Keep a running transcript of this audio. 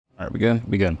All right, we good?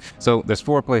 We good. So there's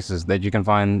 4 places that you can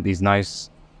find these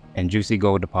nice and juicy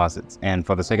gold deposits. And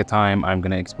for the sake of time, I'm going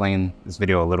to explain this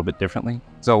video a little bit differently.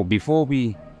 So before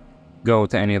we go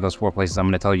to any of those 4 places, I'm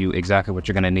going to tell you exactly what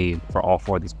you're going to need for all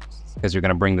 4 of these places. Because you're going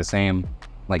to bring the same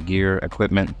like gear,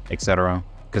 equipment, etc.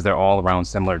 Because they're all around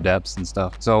similar depths and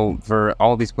stuff. So for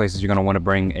all of these places, you're going to want to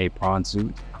bring a prawn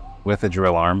suit with a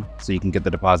drill arm so you can get the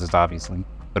deposits, obviously.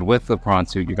 But with the prawn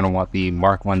suit, you're going to want the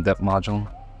Mark 1 depth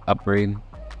module upgrade,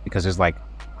 because there's like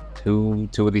two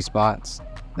of these spots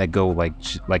that go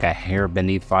like a hair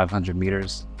beneath 500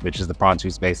 meters, which is the prawn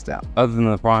suit's based out. Other than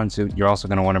the prawn suit, you're also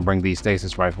going to want to bring the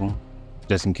stasis rifle,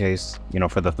 just in case, you know,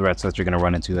 for the threats that you're going to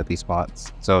run into at these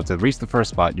spots. So to reach the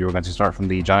first spot, you're going to start from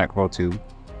the giant coral tube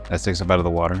that sticks up out of the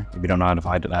water. If you don't know how to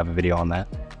find it, I have a video on that.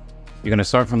 You're going to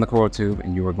start from the coral tube,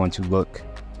 and you are going to look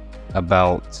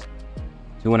about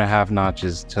 2.5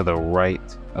 notches to the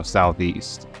right of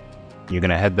southeast. You're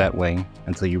going to head that way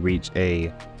until you reach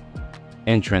a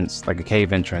entrance, like a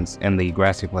cave entrance in the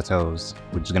grassy plateaus,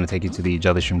 which is going to take you to the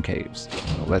jelly shroom caves.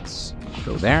 So let's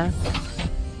go there.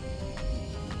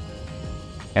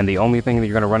 And the only thing that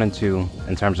you're going to run into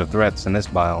in terms of threats in this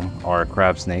biome are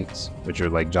crab snakes, which are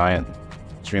like giant,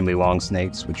 extremely long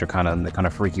snakes, which are kind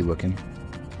of freaky looking.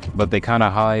 But they kind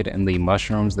of hide in the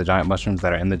mushrooms, the giant mushrooms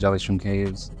that are in the jelly shroom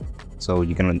caves. So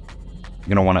you're gonna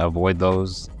want to avoid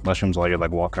those mushrooms while you're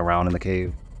like walking around in the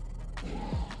cave.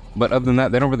 But other than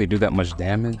that, they don't really do that much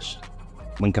damage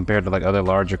when compared to like other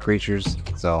larger creatures.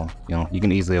 So, you know, you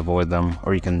can easily avoid them,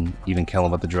 or you can even kill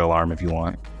them with the drill arm if you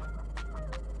want.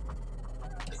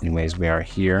 Anyways, we are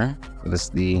here. This is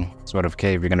the sort of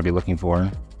cave you're going to be looking for,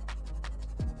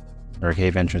 or a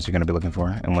cave entrance you're going to be looking for.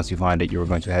 And once you find it, you're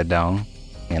going to head down,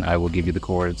 and I will give you the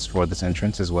coordinates for this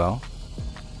entrance as well.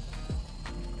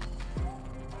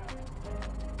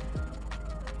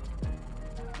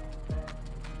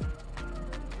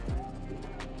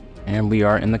 And we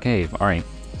are in the cave. All right,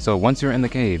 so once you're in the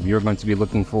cave, you're going to be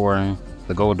looking for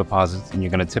the gold deposits, and you're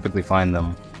going to typically find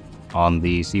them on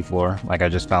the seafloor, like I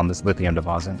just found this lithium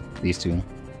deposit, these 2.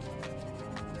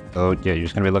 So yeah, you're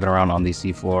just going to be looking around on the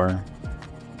seafloor,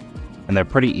 and they're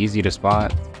pretty easy to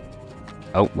spot.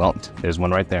 Oh, well, there's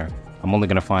one right there. I'm only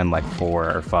going to find like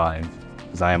 4 or 5,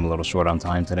 because I am a little short on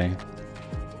time today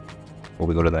before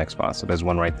we go to the next spot. So there's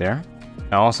one right there.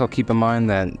 Now also keep in mind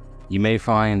that you may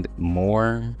find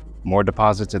more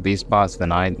deposits at these spots than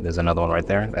there's another one right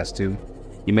there, that's 2.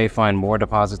 You may find more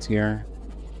deposits here,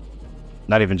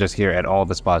 not even just here, at all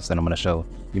the spots that I'm going to show.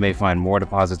 You may find more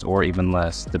deposits or even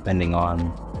less, depending on,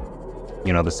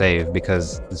 you know, the save,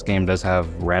 because this game does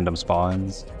have random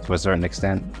spawns to a certain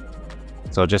extent.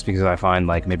 So just because I find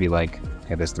like maybe like,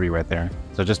 okay, there's 3 right there.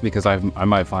 So just because I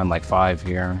might find like 5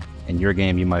 here, in your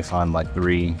game you might find like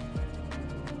 3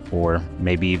 or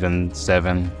maybe even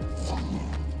 7.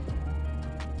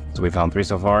 So we found 3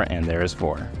 so far, and there is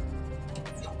 4.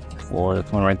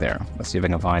 4th one right there. Let's see if I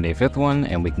can find a 5th one,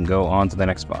 and we can go on to the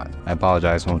next spot. I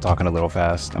apologize when I'm talking a little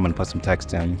fast. I'm gonna put some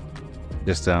text in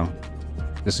just so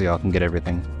y'all can get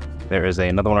everything. There is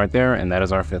another one right there, and that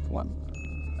is our 5th one.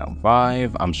 Now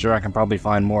 5. I'm sure I can probably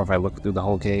find more if I look through the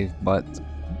whole cave, but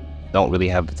don't really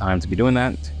have the time to be doing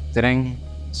that today.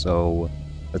 So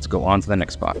let's go on to the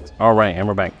next spot. All right, and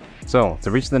we're back. So to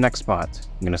reach the next spot,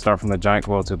 I'm gonna start from the giant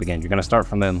coral tube again. You're gonna start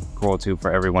from the coral tube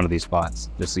for every one of these spots,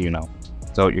 just so you know.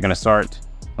 So you're going to start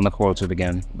on the coral tube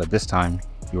again, but this time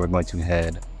you are going to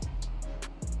head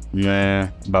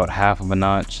about half of a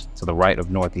notch to the right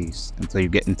of northeast until you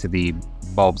get into the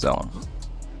bulb zone.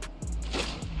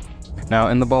 Now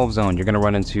in the bulb zone, you're going to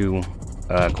run into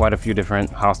quite a few different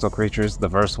hostile creatures. The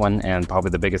first one, and probably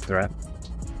the biggest threat,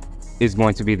 is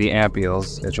going to be the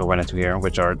ampules that you'll run into here,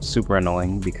 which are super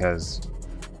annoying because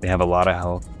they have a lot of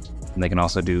health, and they can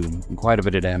also do quite a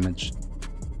bit of damage.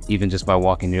 Even just by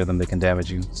walking near them, they can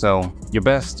damage you. So your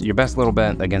best little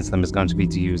bet against them is going to be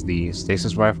to use the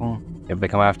stasis rifle if they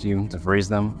come after you, to freeze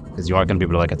them, because you aren't going to be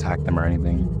able to like attack them or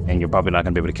anything, and you're probably not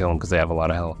going to be able to kill them because they have a lot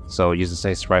of health. So use the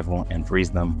stasis rifle and freeze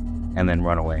them, and then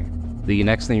run away. The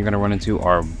next thing you're going to run into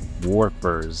are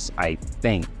warpers, I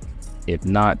think. If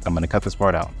not, I'm going to cut this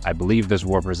part out. I believe there's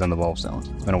warpers in the bulb zone.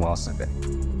 It's been a while since I've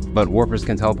been. But warpers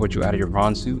can teleport you out of your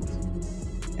prawn suit,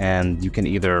 and you can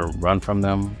either run from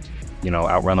them, you know,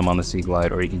 outrun them on the sea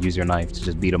glide, or you can use your knife to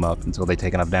just beat them up until they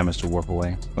take enough damage to warp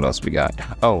away. What else we got?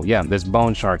 Oh yeah, there's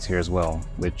bone sharks here as well,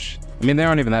 which, I mean, they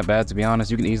aren't even that bad, to be honest.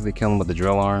 You can easily kill them with the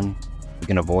drill arm. You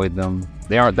can avoid them.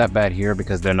 They aren't that bad here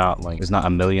because they're not like, there's not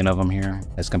a million of them here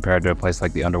as compared to a place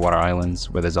like the underwater islands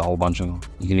where there's a whole bunch of them.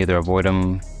 You can either avoid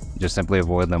them, just simply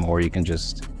avoid them, or you can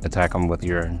just attack them with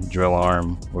your drill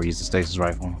arm or use the stasis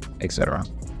rifle, etc.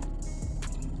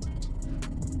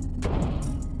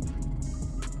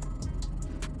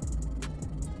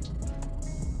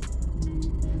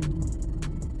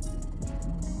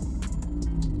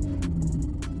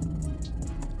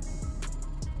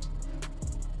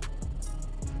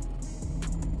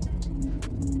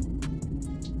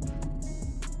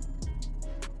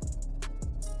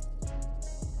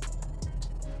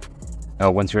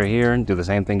 Once you're here, do the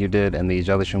same thing you did in the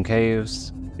jelly shroom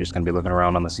caves. You're just gonna be looking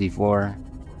around on the seafloor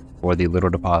for the little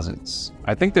deposits.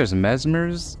 I think there's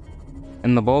mesmers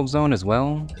in the bulb zone as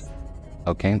well.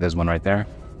 Okay, there's one right there.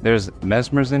 There's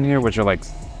mesmers in here, which are like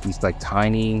these like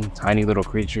tiny little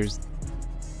creatures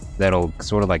that'll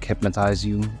sort of like hypnotize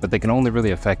you, but they can only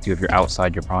really affect you if you're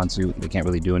outside your prawn suit. They can't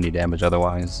really do any damage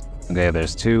otherwise. Okay,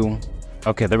 there's 2.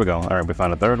 Okay, there we go. All right, we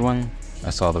found a 3rd one.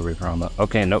 I saw the Reaper on the...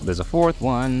 Okay, nope, there's a 4th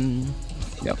one.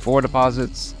 We got 4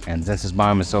 deposits, and since this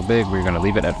biome is so big, we're gonna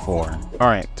leave it at 4. All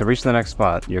right, to reach the next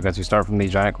spot, you're going to start from the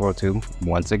giant coral tube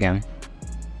once again,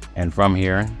 and from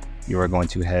here, you are going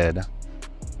to head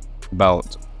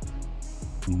about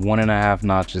 1.5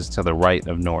 notches to the right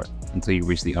of north until you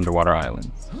reach the underwater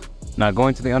islands. Now,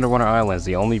 going to the underwater islands,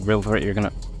 the only real threat you're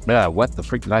gonna... what the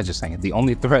freak did I just say? The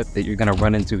only threat that you're gonna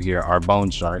run into here are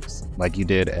bone sharks, like you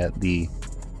did at the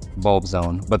bulb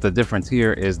zone. But the difference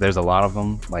here is there's a lot of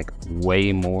them, like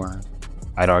way more.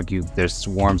 I'd argue there's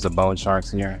swarms of bone sharks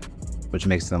here, which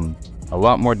makes them a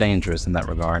lot more dangerous in that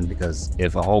regard, because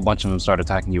if a whole bunch of them start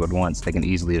attacking you at once, they can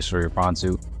easily destroy your prawn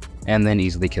suit and then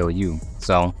easily kill you.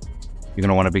 So you're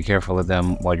gonna want to be careful of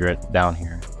them while you're down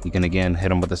here. You can again hit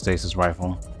them with the stasis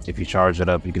rifle. If you charge it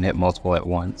up, you can hit multiple at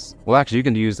once. Well, actually, you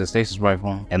can use the stasis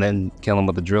rifle and then kill them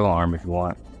with the drill arm if you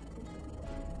want.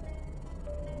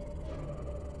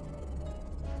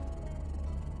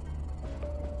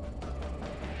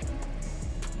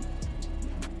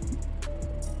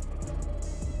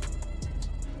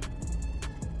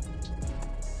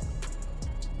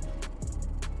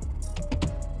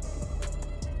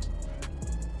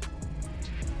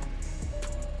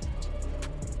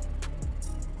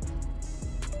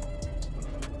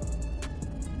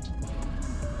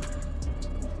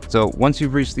 So once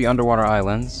you've reached the underwater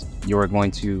islands, you are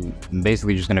going to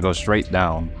basically just gonna go straight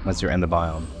down once you're in the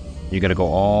biome. You're gonna go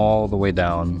all the way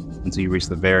down until you reach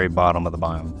the very bottom of the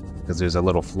biome, because there's a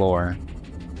little floor.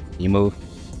 You move,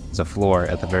 there's a floor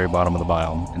at the very bottom of the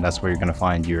biome, and that's where you're gonna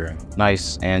find your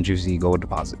nice and juicy gold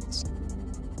deposits.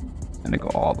 And then go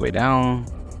all the way down.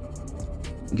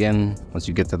 Again, once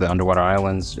you get to the underwater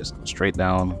islands, just straight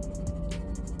down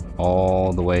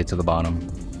all the way to the bottom.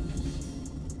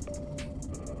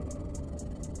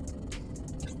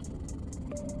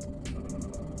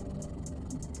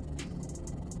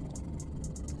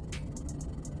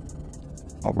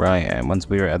 Alright, and once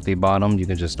we are at the bottom, you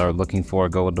can just start looking for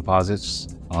gold deposits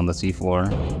on the seafloor.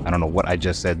 I don't know what I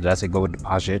just said. Did I say gold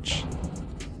deposits?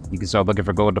 You can start looking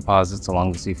for gold deposits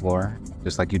along the seafloor,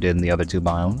 just like you did in the other 2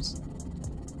 biomes.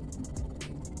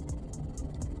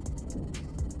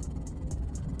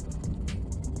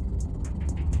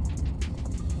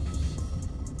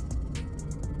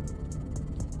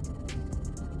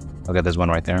 Okay, there's one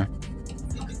right there.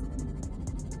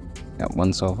 Got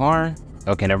 1 so far.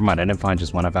 Okay, never mind. I didn't find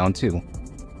just 1. I found 2.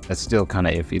 That's still kind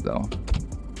of iffy, though.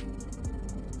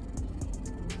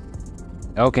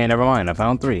 Okay, never mind. I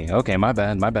found 3. Okay, my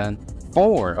bad.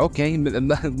 4. Okay,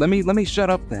 let me shut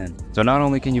up then. So not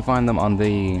only can you find them on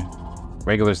the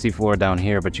regular seafloor down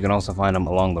here, but you can also find them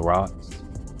along the rocks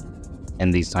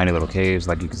in these tiny little caves,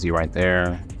 like you can see right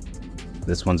there.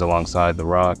 This one's alongside the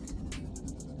rock.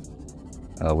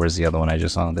 Where's the other one I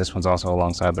just saw? This one's also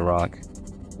alongside the rock.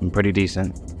 Pretty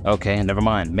decent. Okay, never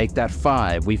mind. Make that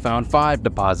 5. We found 5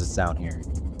 deposits down here.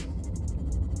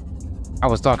 I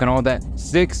was talking all that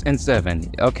 6 and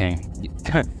 7. Okay.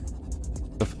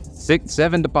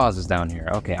 7 deposits down here.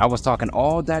 Okay, I was talking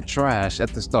all that trash at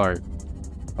the start.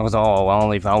 I was I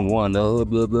only found 1. Blah,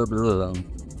 blah, blah, blah.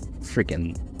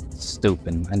 Freaking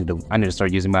stupid. I need to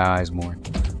start using my eyes more.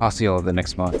 I'll see you all at the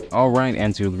next spot. Alright,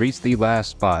 and to reach the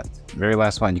last spot, very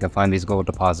last spot, you can find these gold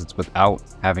deposits without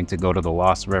having to go to the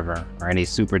Lost River or any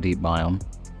super deep biome.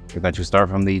 You're going to start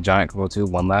from the giant coral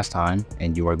tube one last time,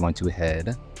 and you are going to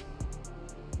head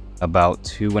about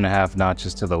 2.5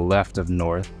 notches to the left of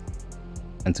north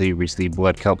until you reach the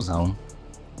blood kelp zone,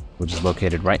 which is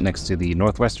located right next to the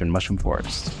northwestern mushroom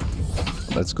forest.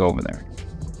 Let's go over there.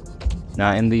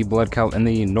 Now in the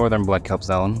northern blood kelp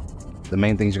zone, the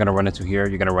main things you're going to run into here,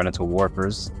 you're going to run into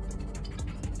warpers,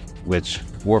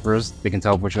 they can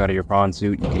teleport you out of your prawn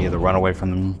suit. You can either run away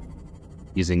from them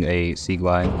using a sea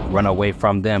glide,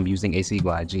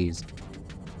 jeez,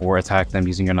 or attack them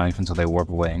using your knife until they warp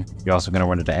away. You're also going to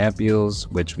run into ampules,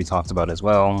 which we talked about as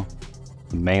well.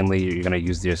 Mainly, you're going to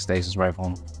use your stasis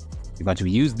rifle. You're going to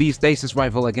use the stasis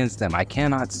rifle against them. I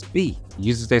cannot speak.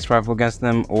 Use the stasis rifle against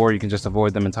them, or you can just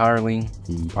avoid them entirely.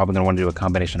 You're probably going to want to do a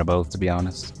combination of both, to be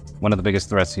honest. One of the biggest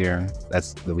threats here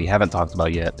that we haven't talked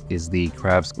about yet is the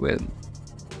crab squid,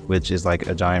 which is like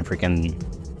a giant freaking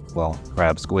well,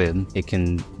 crab squid, it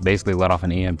can basically let off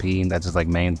an EMP. That's his like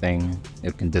main thing.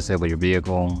 It can disable your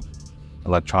vehicle,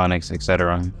 electronics,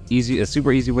 etc. A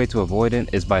super easy way to avoid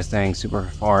it is by staying super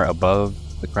far above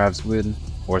the crab squid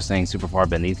or staying super far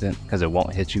beneath it, because it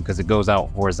won't hit you because it goes out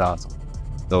horizontal.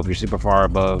 So if you're super far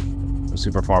above or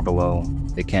super far below,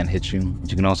 it can't hit you. But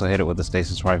you can also hit it with a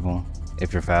stasis rifle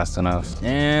if you're fast enough.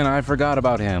 And I forgot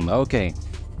about him. Okay,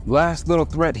 last little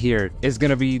threat here is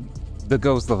gonna be the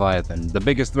Ghost Leviathan, the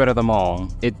biggest threat of them all.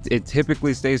 It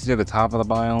typically stays near the top of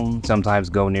the biome, sometimes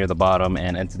go near the bottom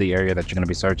and into the area that you're going to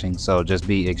be searching, so just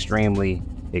be extremely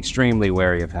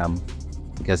wary of him,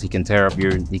 because he can tear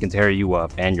you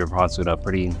up and your prod suit up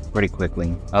pretty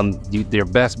quickly. Your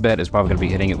best bet is probably going to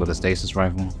be hitting it with a stasis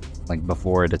rifle, like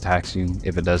before it attacks you,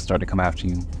 if it does start to come after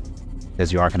you,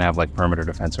 because you aren't going to have like perimeter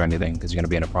defense or anything, because you're going to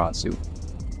be in a prod suit.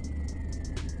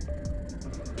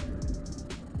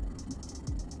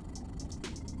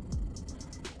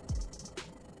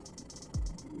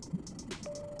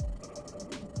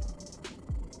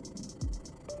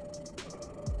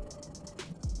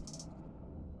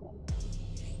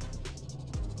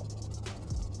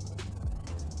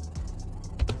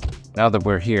 Now that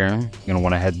we're here, you're gonna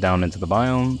want to head down into the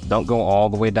biome. Don't go all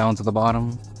the way down to the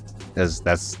bottom, because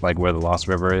that's like where the Lost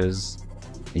River is.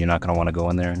 You're not gonna want to go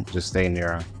in there. Just stay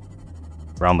near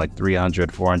around like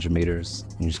 300, 400 meters.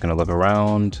 You're just gonna look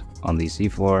around on the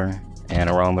seafloor and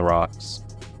around the rocks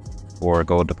for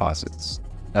gold deposits.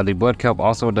 Now the blood kelp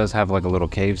also does have like a little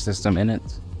cave system in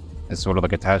it. It's sort of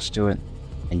like attached to it,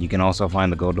 and you can also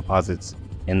find the gold deposits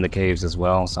in the caves as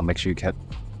well. So make sure you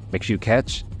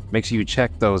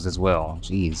check those as well.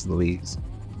 Jeez Louise.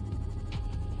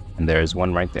 And there's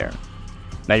one right there.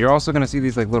 Now you're also gonna see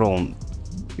these like little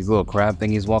crab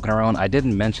thingies walking around. I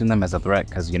didn't mention them as a threat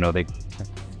because, you know,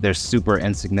 they're super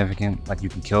insignificant. Like, you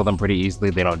can kill them pretty easily.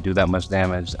 They don't do that much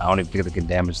damage. I don't even think they can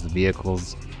damage the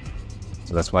vehicles.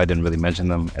 So that's why I didn't really mention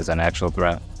them as an actual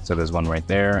threat. So there's one right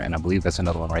there, and I believe that's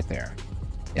another one right there.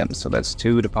 Yep, so that's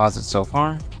 2 deposits so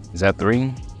far. Is that 3?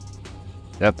 Is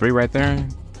that 3 right there?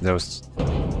 Those.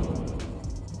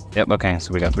 Yep, okay,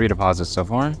 so we got 3 deposits so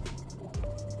far.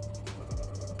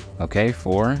 Okay,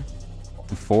 4.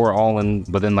 4 all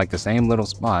within like the same little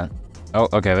spot. Oh,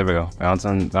 okay, there we go. Found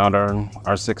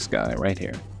our 6th guy right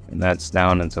here. And that's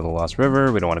down into the Lost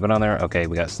River. We don't want to go down there. Okay,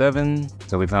 we got 7.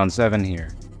 So we found 7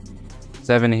 here.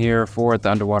 7 here, 4 at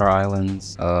the underwater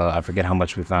islands. I forget how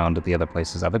much we found at the other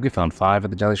places. I think we found 5 at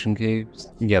the Jellyshroom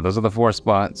Caves. Yeah, those are the 4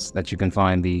 spots that you can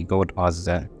find the gold deposits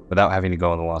at without having to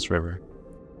go in the Lost River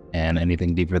and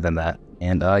anything deeper than that.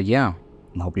 And yeah,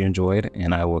 I hope you enjoyed,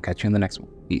 and I will catch you in the next one.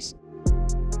 Peace.